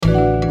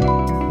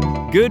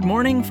Good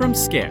morning from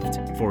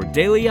Skift. For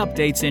daily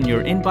updates in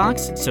your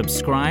inbox,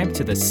 subscribe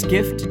to the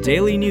Skift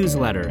Daily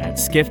newsletter at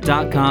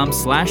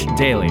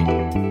skift.com/daily.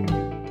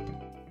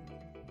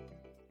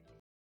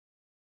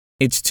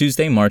 It's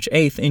Tuesday, March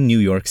 8th in New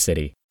York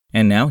City.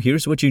 And now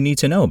here's what you need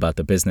to know about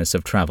the business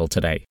of travel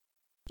today.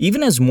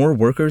 Even as more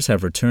workers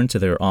have returned to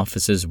their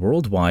offices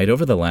worldwide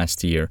over the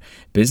last year,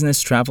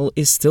 business travel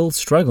is still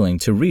struggling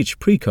to reach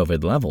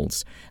pre-COVID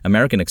levels.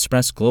 American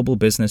Express Global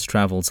Business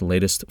Travel's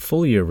latest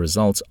full-year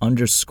results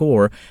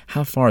underscore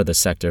how far the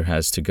sector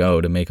has to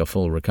go to make a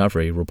full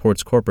recovery,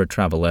 reports corporate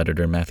travel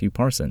editor Matthew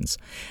Parsons.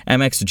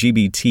 Amex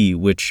GBT,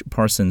 which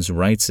Parsons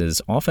writes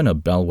is often a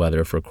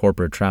bellwether for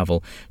corporate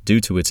travel due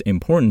to its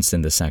importance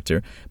in the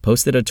sector,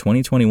 posted a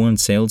 2021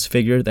 sales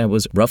figure that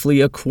was roughly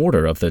a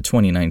quarter of the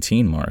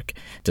 2019 mark.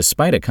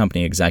 Despite a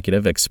company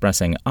executive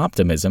expressing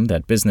optimism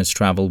that business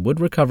travel would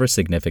recover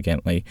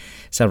significantly,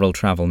 several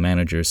travel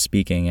managers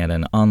speaking at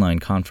an online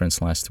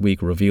conference last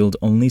week revealed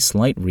only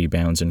slight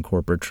rebounds in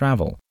corporate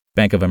travel.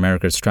 Bank of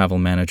America's travel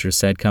manager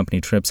said company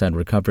trips had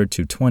recovered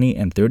to 20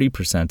 and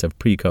 30% of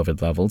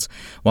pre-COVID levels,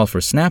 while for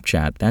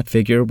Snapchat, that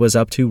figure was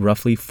up to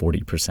roughly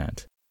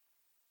 40%.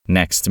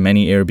 Next,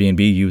 many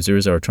Airbnb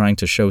users are trying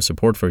to show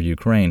support for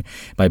Ukraine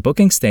by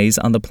booking stays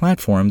on the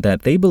platform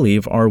that they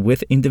believe are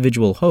with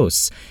individual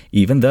hosts,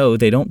 even though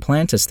they don't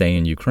plan to stay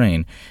in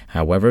Ukraine.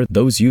 However,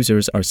 those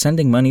users are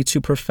sending money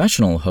to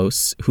professional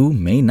hosts who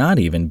may not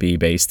even be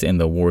based in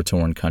the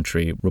war-torn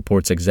country,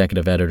 reports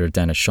executive editor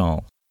Dennis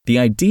Schall. The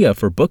idea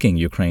for booking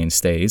Ukraine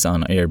stays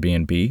on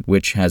Airbnb,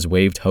 which has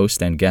waived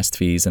host and guest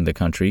fees in the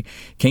country,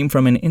 came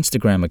from an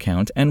Instagram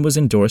account and was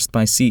endorsed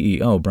by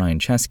CEO Brian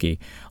Chesky.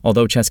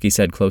 Although Chesky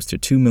said close to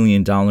 $2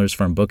 million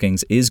from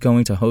bookings is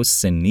going to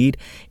hosts in need,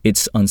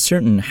 it's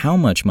uncertain how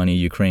much money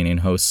Ukrainian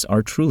hosts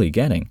are truly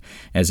getting.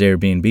 As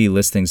Airbnb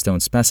listings don't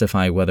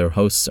specify whether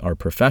hosts are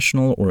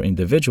professional or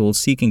individuals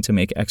seeking to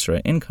make extra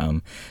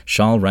income,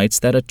 Schall writes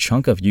that a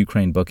chunk of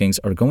Ukraine bookings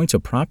are going to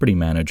property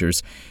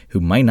managers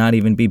who might not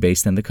even be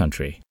based in the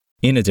country.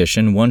 In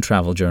addition, one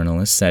travel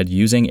journalist said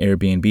using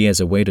Airbnb as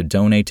a way to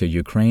donate to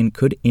Ukraine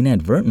could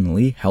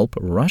inadvertently help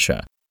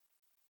Russia.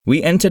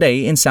 We end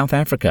today in South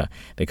Africa.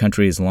 The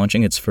country is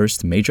launching its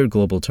first major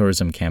global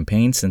tourism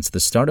campaign since the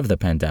start of the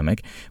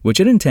pandemic,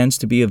 which it intends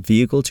to be a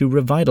vehicle to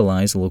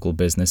revitalize local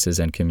businesses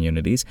and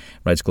communities,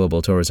 writes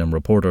global tourism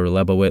reporter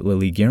Lebawit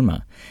Lili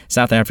Girma.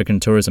 South African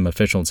tourism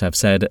officials have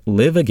said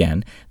Live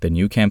Again, the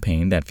new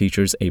campaign that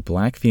features a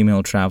black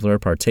female traveler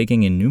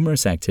partaking in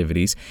numerous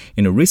activities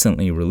in a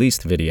recently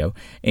released video,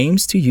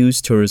 aims to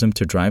use tourism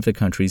to drive the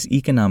country's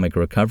economic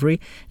recovery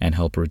and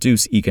help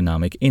reduce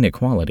economic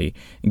inequality.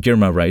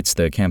 Girma writes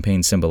the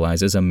campaign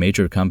symbolizes a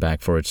major comeback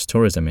for its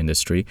tourism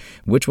industry,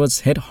 which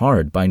was hit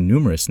hard by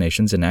numerous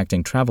nations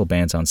enacting travel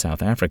bans on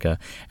South Africa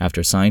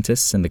after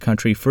scientists in the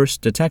country first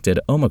detected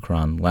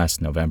Omicron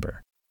last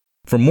November.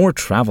 For more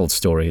travel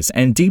stories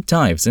and deep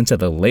dives into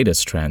the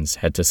latest trends,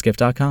 head to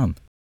skift.com.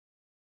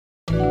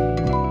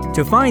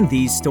 To find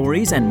these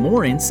stories and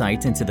more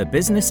insight into the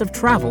business of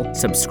travel,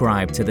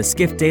 subscribe to the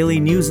Skift Daily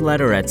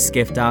newsletter at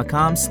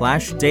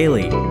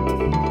skift.com/daily.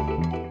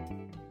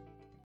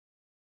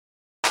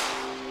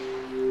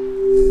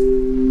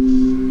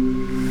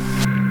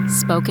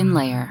 Spoken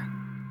Layer.